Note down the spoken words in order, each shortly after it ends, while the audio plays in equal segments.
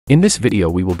In this video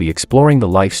we will be exploring the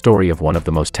life story of one of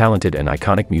the most talented and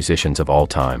iconic musicians of all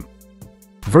time.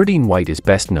 Verdine White is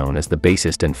best known as the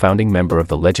bassist and founding member of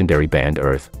the legendary band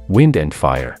Earth, Wind and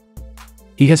Fire.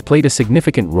 He has played a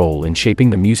significant role in shaping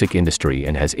the music industry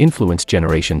and has influenced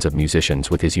generations of musicians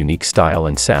with his unique style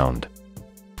and sound.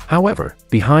 However,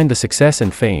 behind the success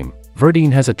and fame,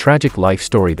 Verdine has a tragic life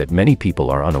story that many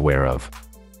people are unaware of.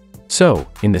 So,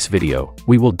 in this video,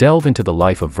 we will delve into the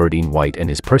life of Verdine White and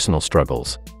his personal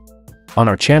struggles. On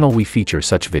our channel we feature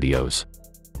such videos.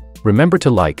 Remember to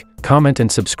like, comment and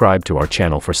subscribe to our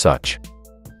channel for such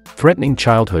threatening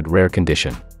childhood rare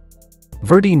condition.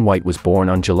 Verdine White was born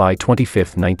on July 25,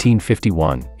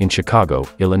 1951, in Chicago,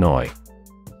 Illinois.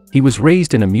 He was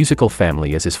raised in a musical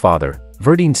family as his father,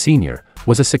 Verdine Sr.,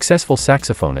 was a successful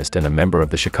saxophonist and a member of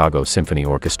the Chicago Symphony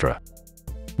Orchestra.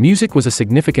 Music was a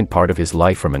significant part of his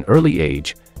life from an early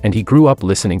age, and he grew up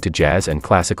listening to jazz and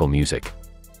classical music.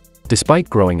 Despite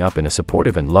growing up in a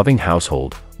supportive and loving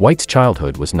household, White's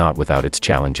childhood was not without its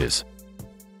challenges.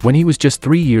 When he was just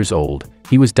 3 years old,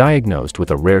 he was diagnosed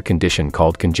with a rare condition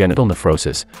called congenital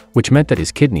nephrosis, which meant that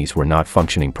his kidneys were not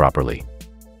functioning properly.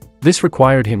 This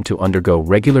required him to undergo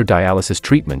regular dialysis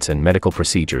treatments and medical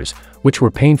procedures, which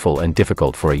were painful and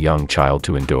difficult for a young child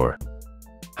to endure.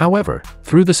 However,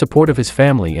 through the support of his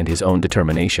family and his own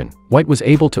determination, White was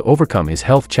able to overcome his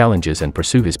health challenges and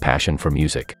pursue his passion for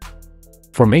music.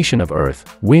 Formation of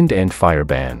Earth, Wind and Fire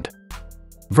Band.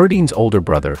 Verdine's older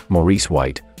brother, Maurice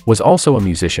White, was also a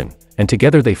musician, and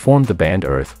together they formed the band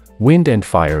Earth, Wind and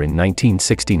Fire in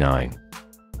 1969.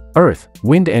 Earth,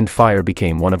 Wind and Fire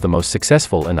became one of the most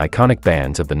successful and iconic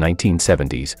bands of the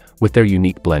 1970s, with their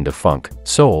unique blend of funk,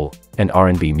 soul, and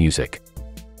R&B music.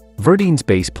 Verdine's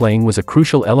bass playing was a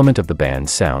crucial element of the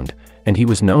band's sound, and he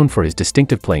was known for his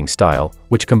distinctive playing style,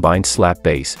 which combined slap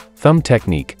bass, thumb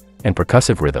technique, and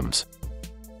percussive rhythms.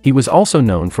 He was also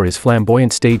known for his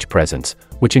flamboyant stage presence,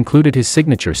 which included his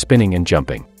signature spinning and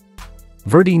jumping.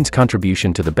 Verdine's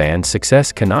contribution to the band's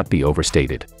success cannot be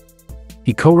overstated.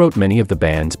 He co-wrote many of the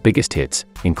band's biggest hits,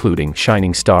 including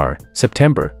Shining Star,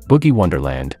 September, Boogie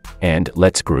Wonderland, and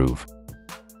Let's Groove.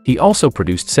 He also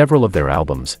produced several of their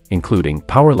albums, including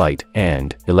Powerlight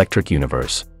and Electric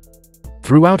Universe.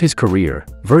 Throughout his career,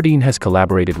 Verdine has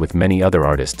collaborated with many other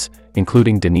artists,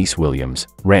 including Denise Williams,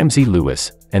 Ramsey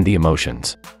Lewis, and The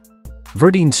Emotions.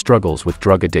 Verdine's struggles with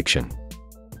drug addiction.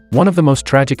 One of the most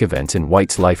tragic events in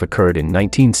White's life occurred in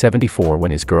 1974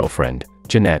 when his girlfriend,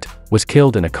 Jeanette, was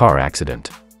killed in a car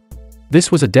accident.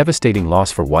 This was a devastating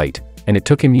loss for White, and it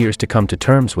took him years to come to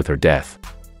terms with her death.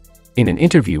 In an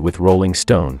interview with Rolling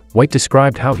Stone, White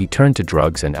described how he turned to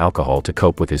drugs and alcohol to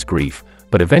cope with his grief,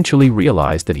 but eventually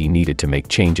realized that he needed to make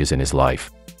changes in his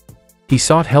life. He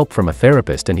sought help from a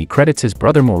therapist and he credits his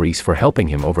brother Maurice for helping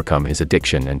him overcome his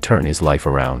addiction and turn his life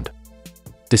around.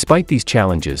 Despite these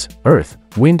challenges, Earth,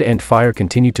 Wind and Fire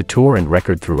continued to tour and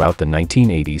record throughout the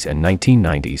 1980s and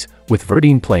 1990s, with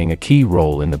Verdine playing a key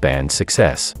role in the band's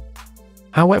success.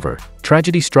 However,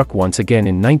 tragedy struck once again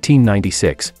in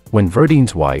 1996, when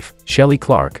Verdine's wife, Shelley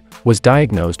Clarke, was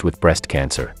diagnosed with breast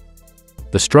cancer.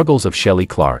 The struggles of Shelley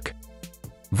Clarke.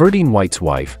 Verdine White's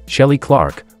wife, Shelley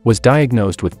Clarke, was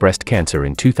diagnosed with breast cancer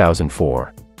in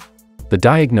 2004. The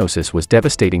diagnosis was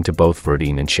devastating to both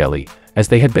Verdine and Shelley, as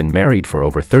they had been married for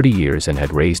over 30 years and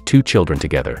had raised 2 children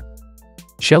together.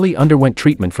 Shelley underwent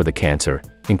treatment for the cancer,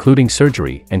 including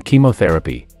surgery and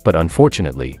chemotherapy, but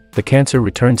unfortunately, the cancer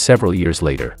returned several years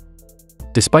later.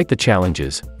 Despite the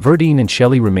challenges, Verdine and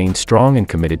Shelley remained strong and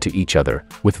committed to each other,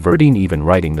 with Verdine even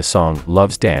writing the song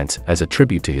Love's Dance as a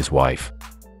tribute to his wife.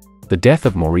 The death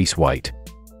of Maurice White.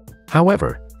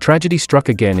 However, tragedy struck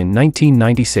again in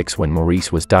 1996 when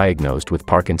Maurice was diagnosed with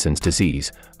Parkinson's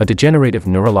disease, a degenerative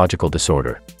neurological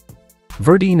disorder.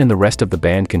 Verdine and the rest of the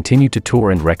band continued to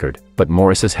tour and record, but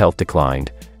Maurice's health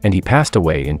declined, and he passed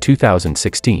away in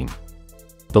 2016.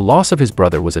 The loss of his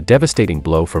brother was a devastating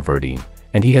blow for Verdine,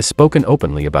 and he has spoken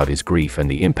openly about his grief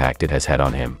and the impact it has had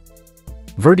on him.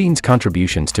 Verdine's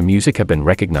contributions to music have been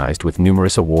recognized with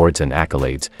numerous awards and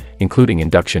accolades, including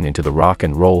induction into the Rock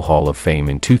and Roll Hall of Fame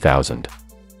in 2000.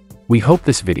 We hope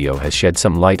this video has shed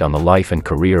some light on the life and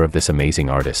career of this amazing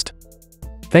artist.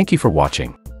 Thank you for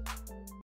watching.